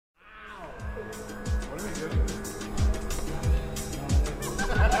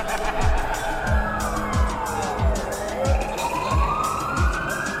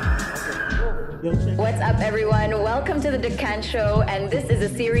What's up, everyone? Welcome to the Deccan Show, and this is a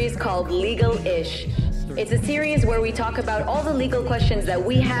series called Legal-ish. It's a series where we talk about all the legal questions that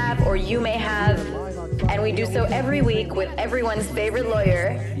we have or you may have, and we do so every week with everyone's favorite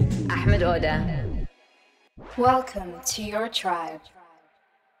lawyer, Ahmed Odeh. Welcome to your tribe.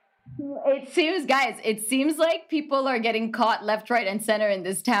 It seems like people are getting caught left, right, and center in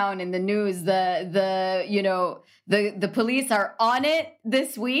this town in the news. The police are on it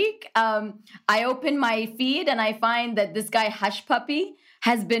this week. I open my feed and I find that this guy Hush Puppy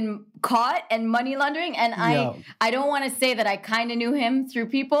has been caught and money laundering. And I don't want to say that I kind of knew him through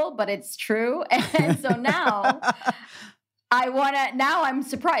people, but it's true. And so now I'm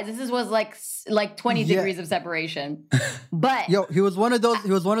surprised. This was like 20 degrees of separation. But he was one of those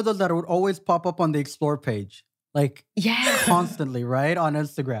that would always pop up on the explore page. Constantly, right? On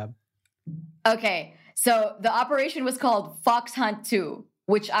Instagram. Okay. So the operation was called Fox Hunt 2,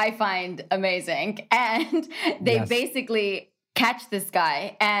 which I find amazing. And they basically catch this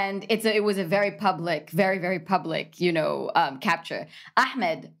guy, and it was a very public, very, very public, capture.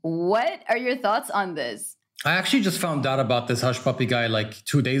 Ahmed, what are your thoughts on this? I actually just found out about this Hush Puppy guy like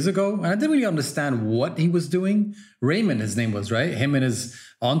 2 days ago, and I didn't really understand what he was doing. Raymond, his name was, right? Him and his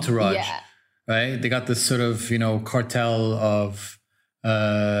entourage, right? They got this sort of, cartel of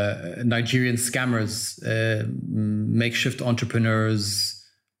Nigerian scammers, makeshift entrepreneurs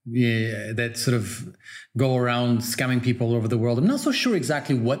that sort of go around scamming people all over the world. I'm not so sure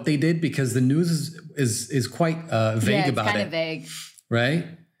exactly what they did because the news is quite vague about it. It's kind of vague. Right?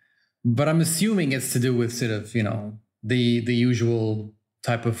 But I'm assuming it's to do with sort of, the usual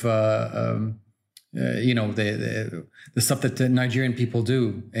type of, the stuff that the Nigerian people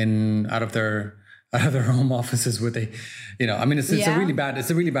do out of their home offices where they, it's a really bad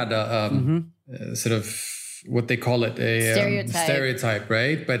sort of what they call it, a stereotype,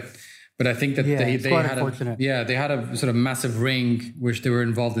 right? But I think that they had a sort of massive ring which they were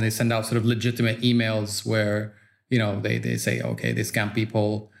involved in. They send out sort of legitimate emails where, they say, okay, they scam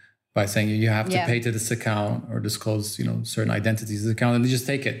people by saying you have to pay to this account or disclose, certain identities of the account, and they just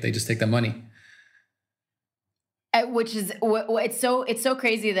take it. They just take the money. Which is it's so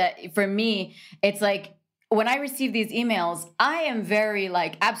crazy that for me, it's like when I receive these emails, I am very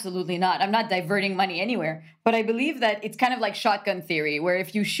absolutely not. I'm not diverting money anywhere. But I believe that it's kind of like shotgun theory, where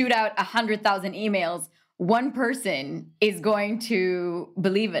if you shoot out 100,000 emails, one person is going to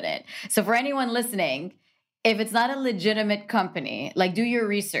believe in it. So for anyone listening, if it's not a legitimate company, do your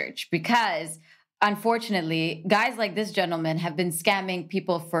research, because unfortunately, guys like this gentleman have been scamming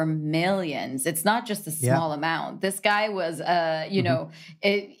people for millions. It's not just a small amount. This guy was,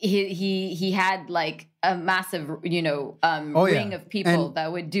 he had a massive, ring of people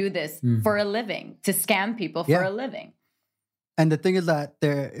that would do this for a living, to scam people for a living. And the thing is that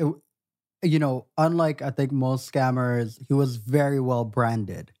unlike I think most scammers, he was very well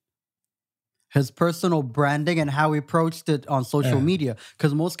branded. His personal branding and how he approached it on social media.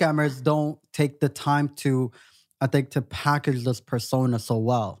 Because most scammers don't take the time to package this persona so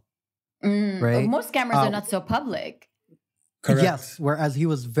well. Right? Most scammers are not so public. Correct. Yes, whereas he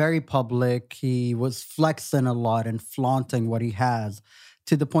was very public. He was flexing a lot and flaunting what he has.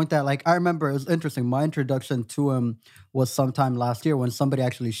 To the point that, I remember it was interesting. My introduction to him was sometime last year when somebody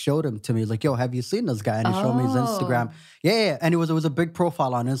actually showed him to me. He's like, yo, have you seen this guy? And he showed me his Instagram. Yeah. And it was a big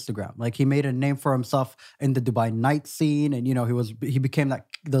profile on Instagram. He made a name for himself in the Dubai night scene. And, he became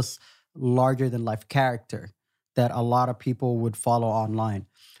this larger than life character that a lot of people would follow online.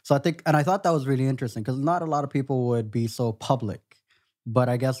 So I thought that was really interesting because not a lot of people would be so public. But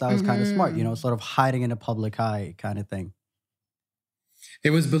I guess that was kind of smart, sort of hiding in the public eye kind of thing.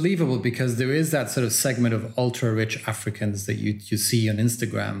 It was believable because there is that sort of segment of ultra-rich Africans that you see on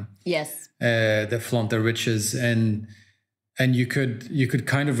Instagram. Yes. That flaunt their riches. And you could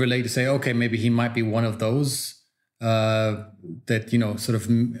kind of relate to say, okay, maybe he might be one of those that, sort of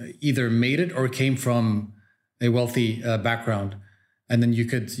either made it or came from a wealthy background. And then you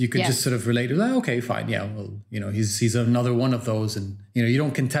could just sort of relate to, okay, fine. Yeah, well, he's another one of those. And, you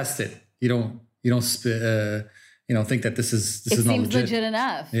don't contest it. You don't think that this is not legit. It seems legit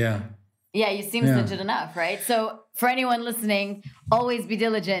enough. Yeah. Yeah, it seems legit enough, right? So for anyone listening, always be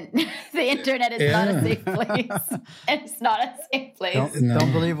diligent. The internet is not a safe place. It's not a safe place.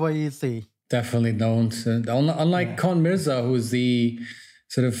 Don't believe what you see. Definitely don't. Unlike Khan Mirza, who's the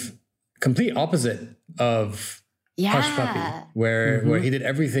sort of complete opposite of Hush Puppy, where he did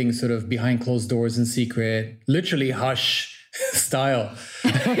everything sort of behind closed doors in secret. Literally, Hush style.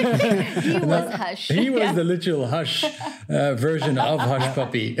 He was Hush. He was the literal Hush version of Hush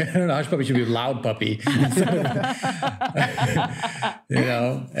Puppy. Hush Puppy should be Loud Puppy.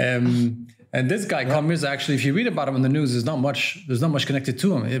 And this guy, Kamir, actually, if you read about him in the news, there's not much connected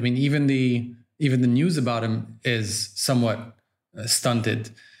to him. I mean, even the news about him is somewhat stunted,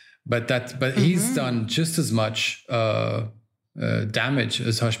 but he's done just as much damage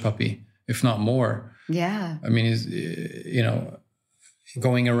as Hush Puppy, if not more. Yeah. I mean, he's,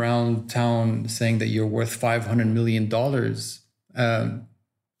 going around town saying that you're worth $500 million.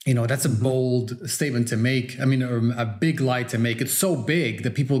 That's a bold statement to make. I mean, or a big lie to make. It's so big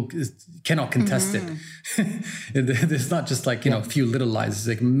that people cannot contest it. It's not just like, a few little lies. It's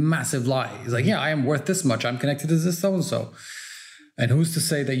like massive lie. It's like, I am worth this much. I'm connected to this so-and-so. And who's to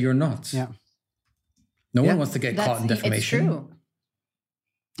say that you're not? Yeah. No one wants to get caught in defamation. It's true.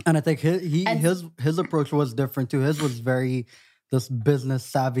 And I think his approach was different too. His was very this business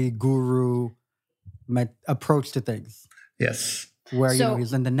savvy guru approach to things. Yes. Where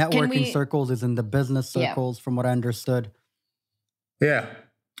he's in the networking circles, he's in the business circles, from what I understood. Yeah.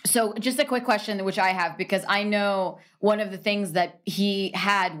 So just a quick question, which I have, because I know one of the things that he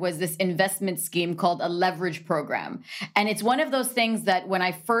had was this investment scheme called a leverage program. And it's one of those things that when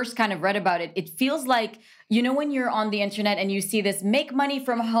I first kind of read about it, it feels like, when you're on the internet and you see this make money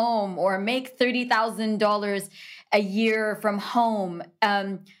from home or make $30,000 a year from home.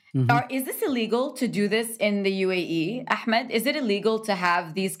 Is this illegal to do this in the UAE, Ahmed? Is it illegal to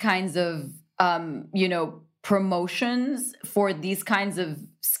have these kinds of, promotions for these kinds of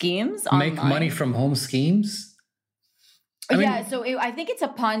schemes online? Make money from home schemes? I think it's a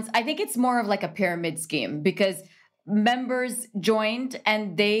Ponzi. I think it's more of like a pyramid scheme, because members joined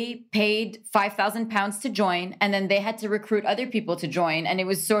and they paid £5,000 to join, and then they had to recruit other people to join, and it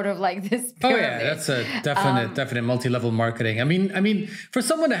was sort of like this pyramid. Oh yeah, that's a definite multi-level marketing. I mean, for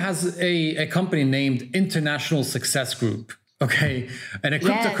someone that has a company named International Success Group, okay, and a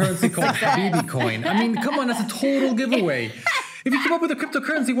cryptocurrency called Habibi Coin. I mean, come on, that's a total giveaway. If you come up with a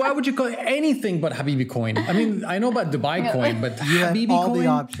cryptocurrency, why would you call it anything but Habibi Coin? I mean, I know about Dubai Coin, but you had Habibi all Coin, the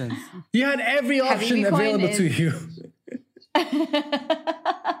options. You had every option available to you.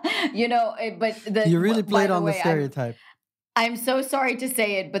 You really played on the stereotype. I'm so sorry to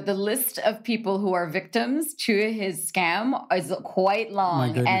say it, but the list of people who are victims to his scam is quite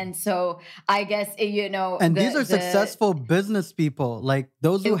long. And so I guess, And these are successful business people, like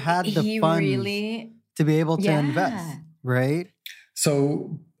those who had the funds to be able to invest, right?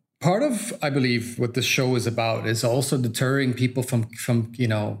 So part of, I believe, what this show is about is also deterring people from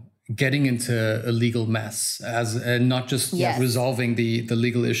getting into a legal mess, and not just resolving the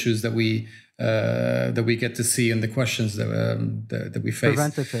legal issues that we get to see and the questions that we face.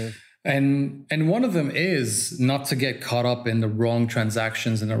 Preventative. And one of them is not to get caught up in the wrong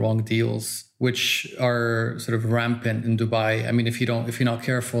transactions and the wrong deals, which are sort of rampant in Dubai. I mean, if you're not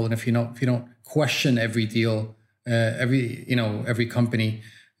careful, and if you don't question every deal, every company,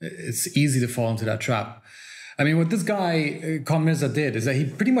 it's easy to fall into that trap. I mean, what this guy, Kamir, did is that he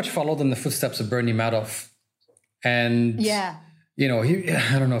pretty much followed in the footsteps of Bernie Madoff. And I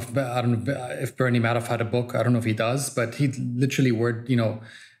don't know if Bernie Madoff had a book. I don't know if he does, but he literally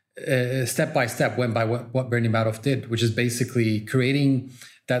step by step went by what Bernie Madoff did, which is basically creating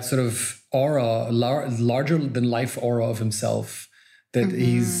that sort of aura, larger than life aura of himself, that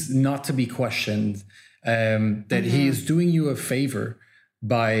he's not to be questioned, that he is doing you a favor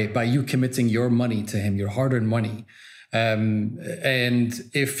by you committing your money to him, your hard-earned money. And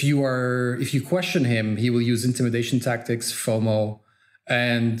if you question him, he will use intimidation tactics, FOMO,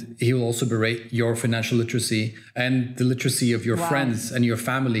 and he will also berate your financial literacy and the literacy of your friends and your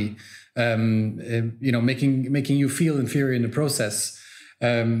family, making you feel inferior in the process,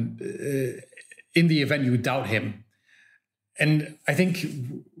 in the event you doubt him. And I think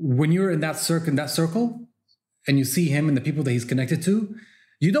when you're in that circle, and you see him and the people that he's connected to,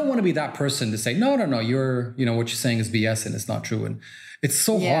 you don't want to be that person to say, no, you're, what you're saying is BS and it's not true. And it's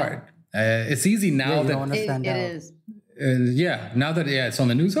so hard. It's easy now that it is. Now that it's on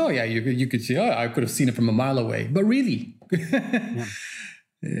the news. Oh yeah, you could see. Oh, I could have seen it from a mile away. But really,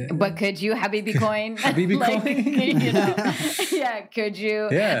 But could you Habibi Coin? Habibi Coin? Could you?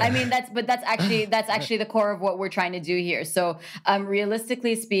 Yeah. I mean, that's actually the core of what we're trying to do here. So,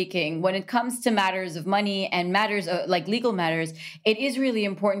 realistically speaking, when it comes to matters of money and matters like legal matters, it is really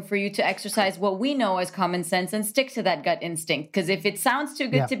important for you to exercise what we know as common sense and stick to that gut instinct. Because if it sounds too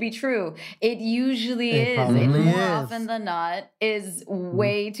good to be true, it usually is. It more often than not is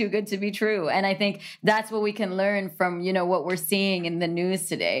way too good to be true. And I think that's what we can learn from, what we're seeing in the news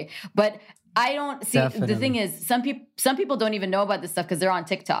today. But I don't see. Definitely. The thing is, some people don't even know about this stuff because they're on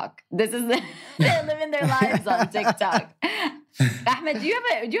TikTok. They're living their lives on TikTok. Ahmed, do you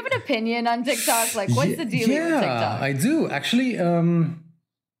have an opinion on TikTok? Like, what's the deal with TikTok? Yeah, I do actually.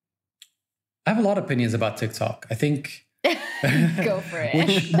 I have a lot of opinions about TikTok. I think. Go for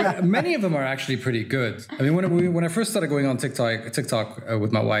it. Many of them are actually pretty good. I mean, when I first started going on TikTok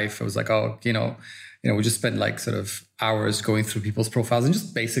with my wife, I was like, oh, we just spent like sort of hours going through people's profiles and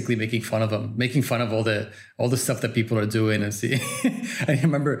just basically making fun of them, making fun of all the stuff that people are doing. And see, I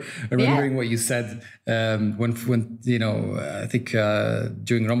remember remembering what you said when I think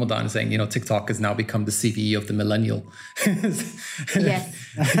during Ramadan, saying TikTok has now become the CVE of the millennial. Yes,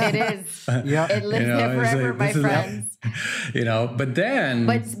 it is. Yeah, it lives there forever, my friends. But then,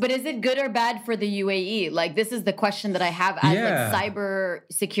 but is it good or bad for the UAE? Like, this is the question that I have as like cyber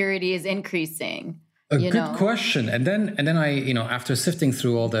security is increasing. A good question. And then I, after sifting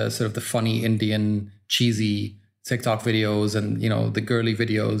through all the sort of the funny Indian cheesy TikTok videos and, the girly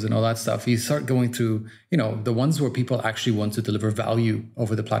videos and all that stuff, you start going through, the ones where people actually want to deliver value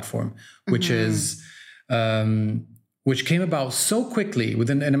over the platform, which is, which came about so quickly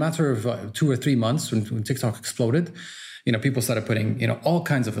in a matter of 2 or 3 months when TikTok exploded. People started putting, all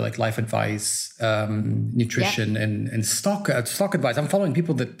kinds of like life advice, nutrition and stock advice. I'm following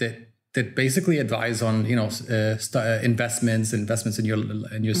people that basically advise on investments in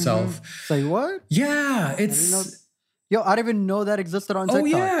yourself. Say what? Yeah, it's I didn't even know that existed on TikTok. Oh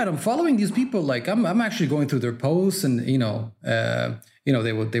yeah, and I'm following these people. Like I'm actually going through their posts, and they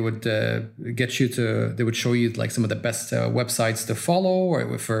would get you to, they would show you like some of the best websites to follow,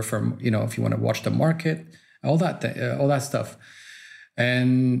 or for if you want to watch the market, all that stuff,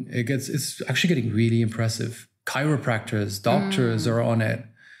 and it's actually getting really impressive. Chiropractors, doctors are on it.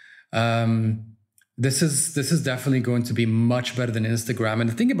 This is definitely going to be much better than Instagram. And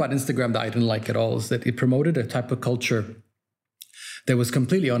the thing about Instagram that I didn't like at all is that it promoted a type of culture that was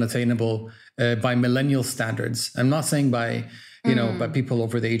completely unattainable by millennial standards. I'm not saying by by people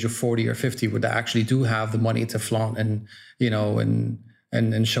over the age of 40 or 50 would actually do have the money to flaunt and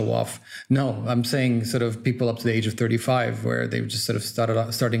and show off. No, I'm saying sort of people up to the age of 35 where they've just sort of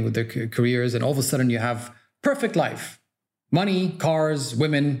starting with their careers, and all of a sudden you have perfect life. Money, cars,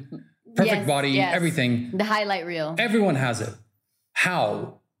 women, perfect body, everything. The highlight reel. Everyone has it.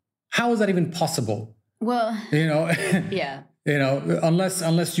 How? How is that even possible? Well, yeah.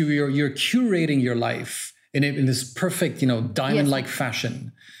 Unless you're curating your life in this perfect, diamond-like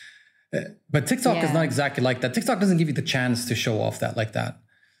fashion. But TikTok is not exactly like that. TikTok doesn't give you the chance to show off that like that.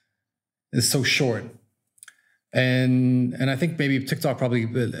 It's so short. And I think maybe TikTok probably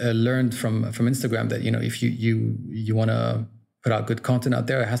learned from Instagram that if you want to put out good content out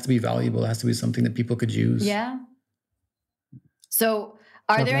there, it has to be valuable. It has to be something that people could use. Yeah. So,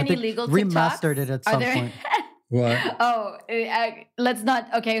 are there any legal TikToks? Remastered it at some point. What? Oh, let's not.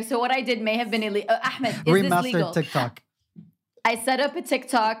 Okay, so what I did may have been illegal. Ahmed, is Remastered this legal? TikTok. I set up a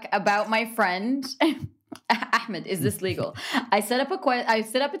TikTok about my friend. Ahmed, is this legal? I set up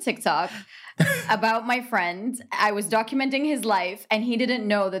a TikTok about my friend. I was documenting his life, and he didn't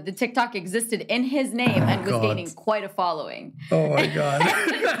know that the TikTok existed in his name and was gaining quite a following. Oh my God.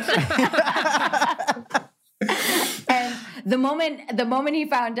 And the moment he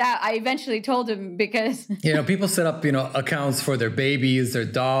found out, I eventually told him, because people set up accounts for their babies, their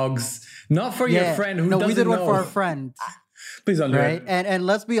dogs, not for your friend who doesn't know. No, we did one for our friend. Please don't do it. And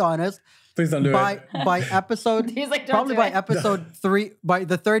let's be honest. Please don't do it. By episode, He's like, probably by episode 3, by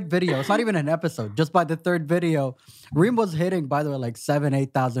the third video. It's not even an episode. Just by the third video, Reem was hitting, by the way, like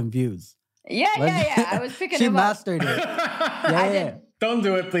 7,000-8,000 views. Yeah. I was picking she him up. mastered it. Yeah. Don't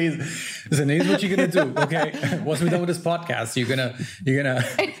do it, please. Listen, here's what you're gonna do, okay? Once we're done with this podcast, you're gonna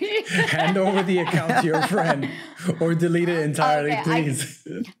hand over the account to your friend or delete it entirely, please.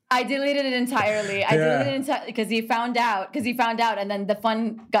 I deleted it entirely. I deleted it entirely because he found out, and then the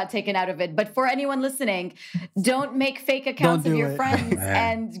fun got taken out of it. But for anyone listening, don't make fake accounts of your friends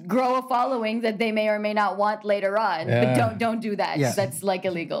and grow a following that they may or may not want later on. Yeah. But don't do that. Yeah. That's like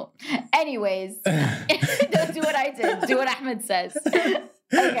illegal. Anyways, don't do what I did. Do what Ahmed says.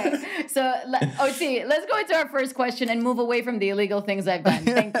 Okay, so OT, let's go into our first question and move away from the illegal things I've done.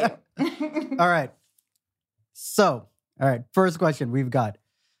 Thank you. All right. So, first question we've got.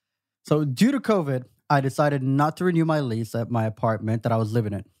 So, due to COVID, I decided not to renew my lease at my apartment that I was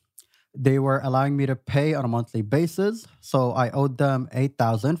living in. They were allowing me to pay on a monthly basis, so I owed them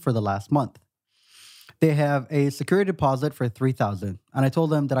 $8,000 for the last month. They have a security deposit for $3,000, and I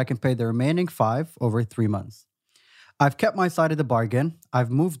told them that I can pay the remaining $5,000 over 3 months. I've kept my side of the bargain. I've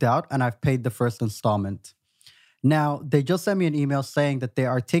moved out, and I've paid the first installment. Now they just sent me an email saying that they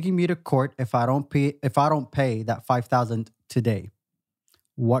are taking me to court if I don't pay that 5,000 today.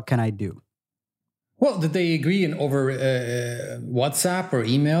 What can I do? Well, did they agree in over WhatsApp or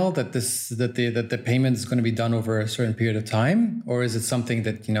email that the payment is going to be done over a certain period of time, or is it something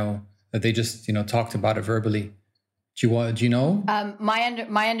that that they just talked about it verbally? Do you know?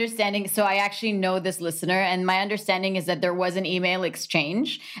 My understanding. So I actually know this listener, and my understanding is that there was an email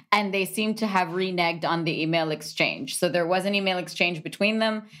exchange, and they seem to have reneged on the email exchange. So there was an email exchange between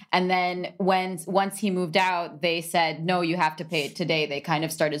them, and then once he moved out, they said, "No, you have to pay it today." They kind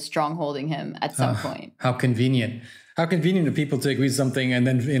of started strongholding him at some point. How convenient! How convenient for people to agree something, and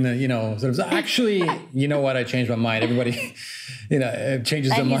then sort of actually, you know what? I changed my mind. Everybody,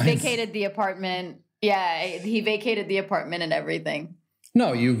 changes their minds. And he vacated the apartment. Yeah, he vacated the apartment and everything.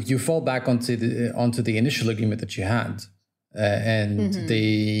 No, you fall back onto the initial agreement that you had, and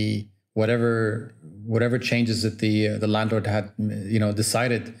the whatever changes that the landlord had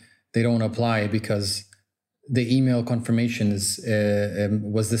decided, they don't apply because the email confirmation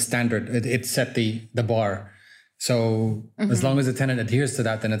was the standard. It set the bar. So as long as the tenant adheres to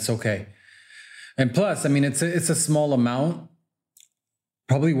that, then it's okay. And plus, I mean, it's a small amount.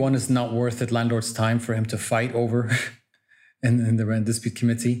 Probably one is not worth it landlord's time for him to fight over in the rent dispute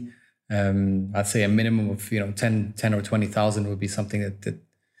committee. I'd say a minimum of 10 or 20,000 would be something that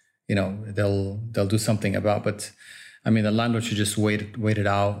they'll do something about. But I mean, the landlord should just wait it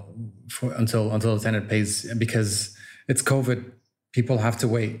out until the tenant pays, because it's COVID. People have to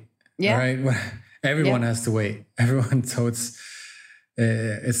wait. Yeah. Right. Everyone has to wait. Everyone. So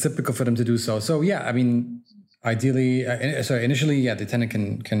it's typical for them to do so. So yeah, I mean, ideally, initially, the tenant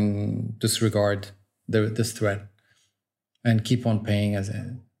can disregard this threat and keep on paying as it,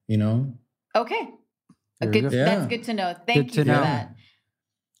 Okay. That's good to know. Thank you for that.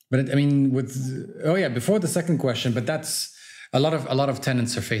 But I mean, before the second question, but that's a lot of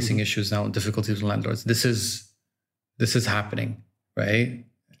tenants are facing issues now and difficulties with landlords. This is happening, right?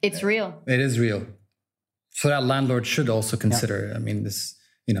 It's real. It is real. So that landlord should also consider. I mean, this,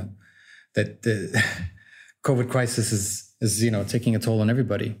 that the COVID crisis is taking a toll on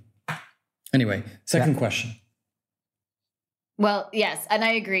everybody. Anyway, second question. Well, yes, and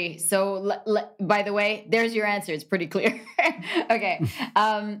I agree. So, by the way, there's your answer. It's pretty clear. Okay.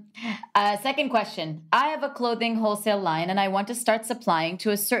 Second question. I have a clothing wholesale line and I want to start supplying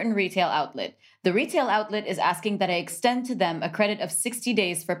to a certain retail outlet. The retail outlet is asking that I extend to them a credit of 60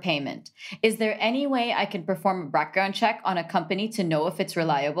 days for payment. Is there any way I can perform a background check on a company to know if it's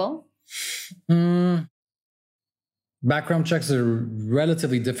reliable? Background checks are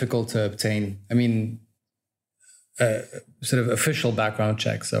relatively difficult to obtain. I mean, sort of official background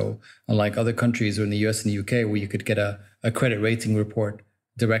check. So unlike other countries or in the US and the UK where you could get a credit rating report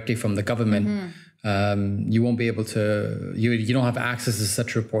directly from the government, you won't be able to, you don't have access to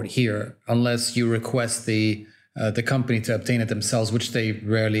such a report here unless you request the company to obtain it themselves, which they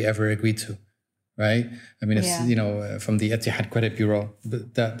rarely ever agree to, right? I mean, it's, from the Etihad Credit Bureau,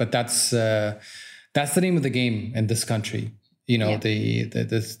 but that's the name of the game in this country.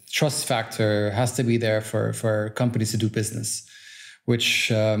 The trust factor has to be there for companies to do business, which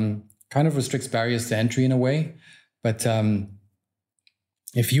kind of restricts barriers to entry in a way. But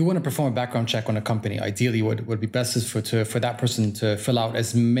if you want to perform a background check on a company, ideally what would be best is for that person to fill out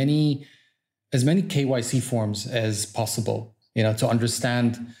as many KYC forms as possible, to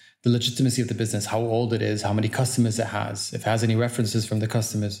understand the legitimacy of the business, how old it is, how many customers it has, if it has any references from the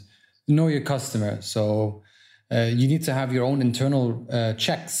customers. Know your customer. So you need to have your own internal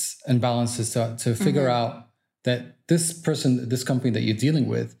checks and balances to figure out that this company that you're dealing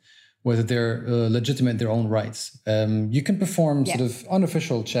with, whether they're legitimate in their own rights. You can perform sort of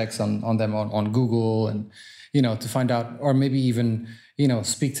unofficial checks on them on Google and, to find out, or maybe even,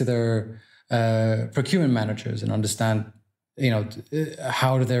 speak to their procurement managers and understand,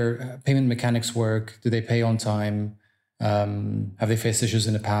 how do their payment mechanics work? Do they pay on time? Have they faced issues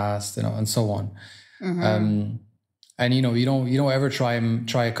in the past, and so on. And you don't ever try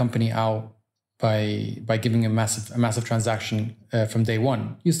a company out by giving a massive transaction from day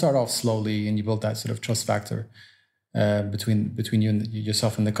one. You start off slowly and you build that sort of trust factor between you and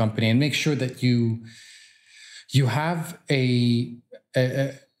yourself and the company, and make sure that you have a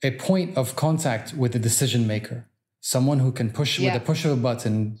point of contact with the decision maker, someone who can push with a push of a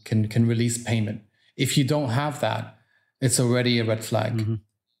button can release payment. If you don't have that, it's already a red flag.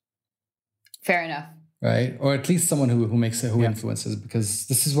 Fair enough. Right? Or at least someone who influences, because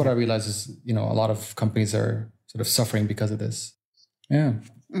this is what I realize is, a lot of companies are sort of suffering because of this. Yeah.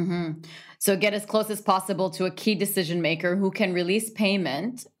 So get as close as possible to a key decision maker who can release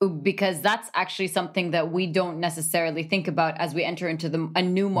payment, because that's actually something that we don't necessarily think about as we enter into a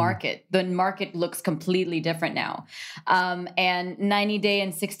new market. The market looks completely different now. And 90-day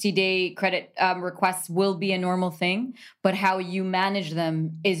and 60-day credit requests will be a normal thing, but how you manage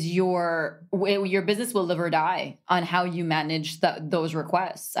them is your business will live or die on how you manage those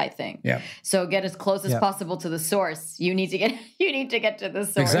requests, I think. Yeah. So get as close as possible to the source. You need to get to the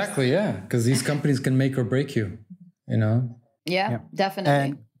source. Exactly, yeah. Because these companies can make or break you, Yeah, definitely.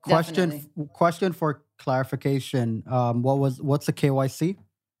 And question for clarification. What's the KYC?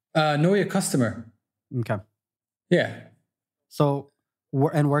 Know your customer. Okay. Yeah. So,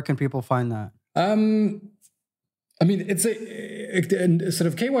 where can people find that? I mean, it's sort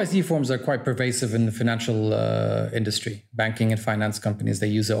of KYC forms are quite pervasive in the financial industry, banking and finance companies. They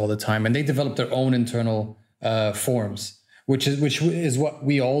use it all the time, and they develop their own internal forms, which is what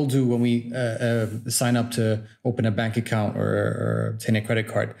we all do when we sign up to open a bank account or obtain a credit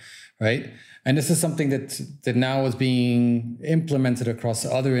card, right? And this is something that now is being implemented across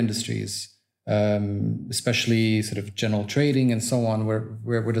other industries, especially sort of general trading and so on,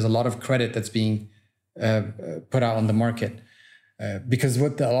 where there's a lot of credit that's being put out on the market, because a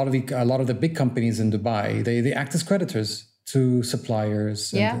lot of the big companies in Dubai, they act as creditors to suppliers,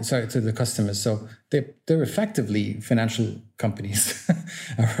 to the customers. So they're effectively financial companies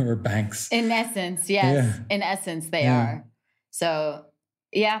or banks. In essence, yes. Yeah. In essence, they are. So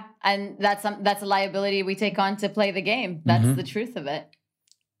yeah, and that's a liability we take on to play the game. That's the truth of it.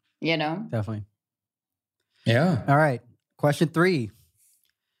 Definitely. Yeah. All right. Question 3.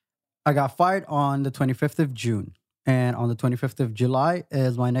 I got fired on the 25th of June, and on the 25th of July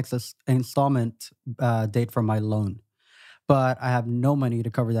is my next installment date for my loan. But I have no money to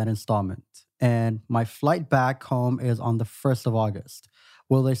cover that installment, and my flight back home is on the 1st of August.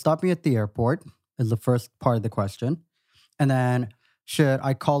 Will they stop me at the airport is the first part of the question. And then should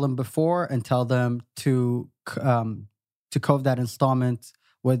I call them before and tell them to cover that installment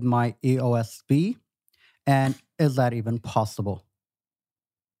with my EOSB? And is that even possible?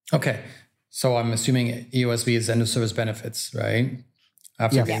 Okay, so I'm assuming EOSB is end of service benefits, right?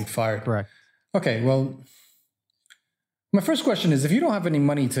 After getting fired. Correct. Okay, well, my first question is, if you don't have any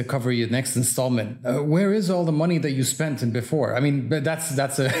money to cover your next installment, where is all the money that you spent in before? I mean, but that's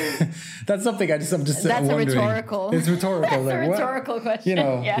something I'm just that's wondering. Rhetorical. It's rhetorical. That's a rhetorical question.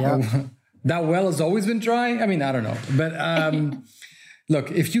 That well has always been dry. I mean, I don't know, but.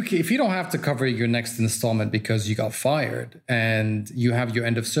 Look, if you don't have to cover your next installment because you got fired and you have your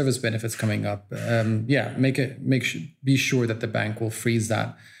end of service benefits coming up, be sure that the bank will freeze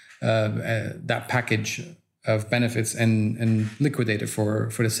that package of benefits and liquidate it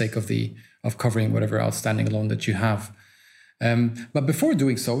for the sake of covering whatever outstanding loan that you have. But before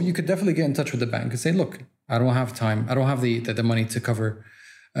doing so, you could definitely get in touch with the bank and say, look, I don't have time. I don't have the money to cover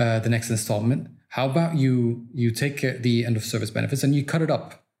the next installment. How about you take the end of service benefits and you cut it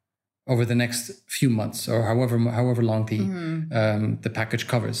up over the next few months or however long the package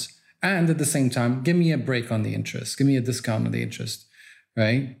covers. And at the same time, give me a break on the interest. Give me a discount on the interest,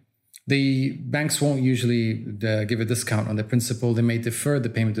 right? The banks won't usually give a discount on the principal. They may defer the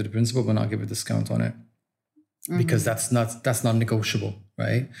payment to the principal, but not give a discount on it because that's not negotiable,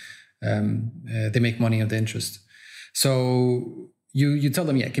 right? They make money on the interest. So you tell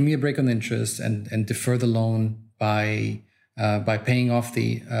them, give me a break on the interest and defer the loan by paying off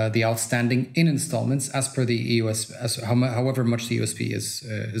the outstanding in installments as per the EOS, however much the EOSP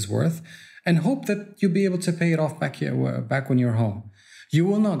is worth, and hope that you'll be able to pay it off back when you're home. You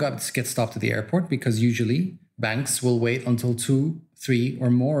will not get stopped at the airport because usually banks will wait until 2, 3, or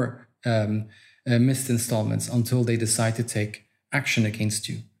more missed installments until they decide to take action against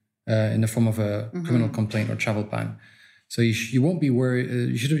you in the form of a criminal complaint or travel ban. So you won't be worried.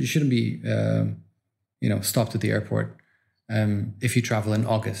 You shouldn't be stopped at the airport if you travel in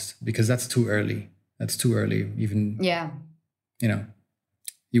August, because that's too early. That's too early. Even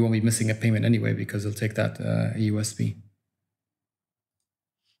you won't be missing a payment anyway because they'll take that EUSP.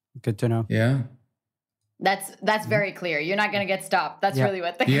 Good to know. Yeah. That's very clear. You're not going to get stopped. That's really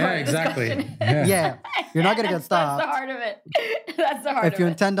what the exactly. discussion is. Yeah, you're not going to get stopped. That's the heart of it. That's the heart of it. If you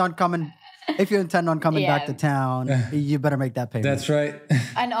intend on coming back to town, you better make that payment. That's right.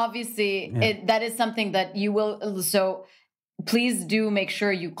 And obviously, that is something that you will. So please do make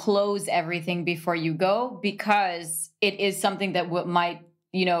sure you close everything before you go, because it is something that might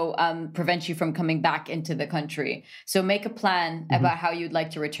prevent you from coming back into the country. So make a plan about how you'd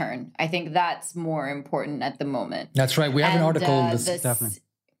like to return. I think that's more important at the moment. That's right. We have an article. Definitely.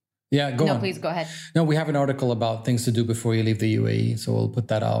 Yeah, go on. No, please go ahead. No, we have an article about things to do before you leave the UAE, so we'll put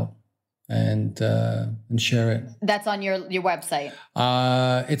that out and share it. That's on your website.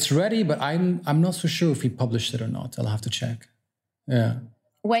 It's ready, but I'm not so sure if we published it or not. I'll have to check. Yeah.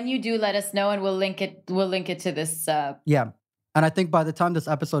 When you do, let us know, and we'll link it. We'll link it to this. Yeah, and I think by the time this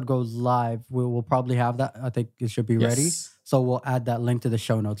episode goes live, we'll probably have that. I think it should be ready. So we'll add that link to the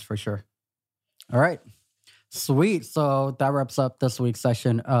show notes for sure. All right. Sweet. So that wraps up this week's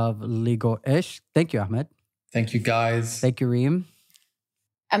session of Legal-ish. Thank you, Ahmed. Thank you, guys. Thank you, Reem.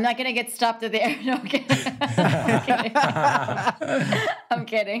 I'm not going to get stopped at the air. No, I'm kidding. I'm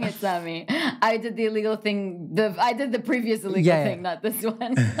kidding. It's not me. I did the illegal thing. I did the previous illegal thing, not this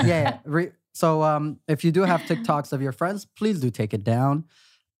one. So if you do have TikToks of your friends, please do take it down.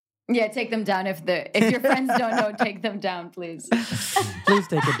 Yeah, take them down. If your friends don't know, take them down, please. Please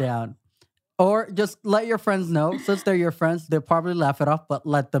take it down. Or just let your friends know. Since they're your friends, they'll probably laugh it off, but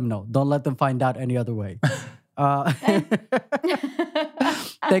let them know. Don't let them find out any other way.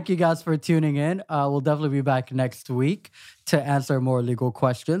 Thank you guys for tuning in. We'll definitely be back next week to answer more legal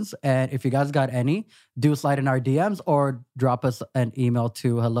questions. And if you guys got any, do slide in our DMs or drop us an email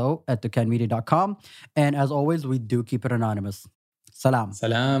to hello@dukanmedia.com. And as always, we do keep it anonymous. Salam.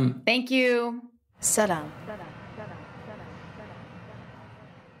 Salam. Thank you. Salam.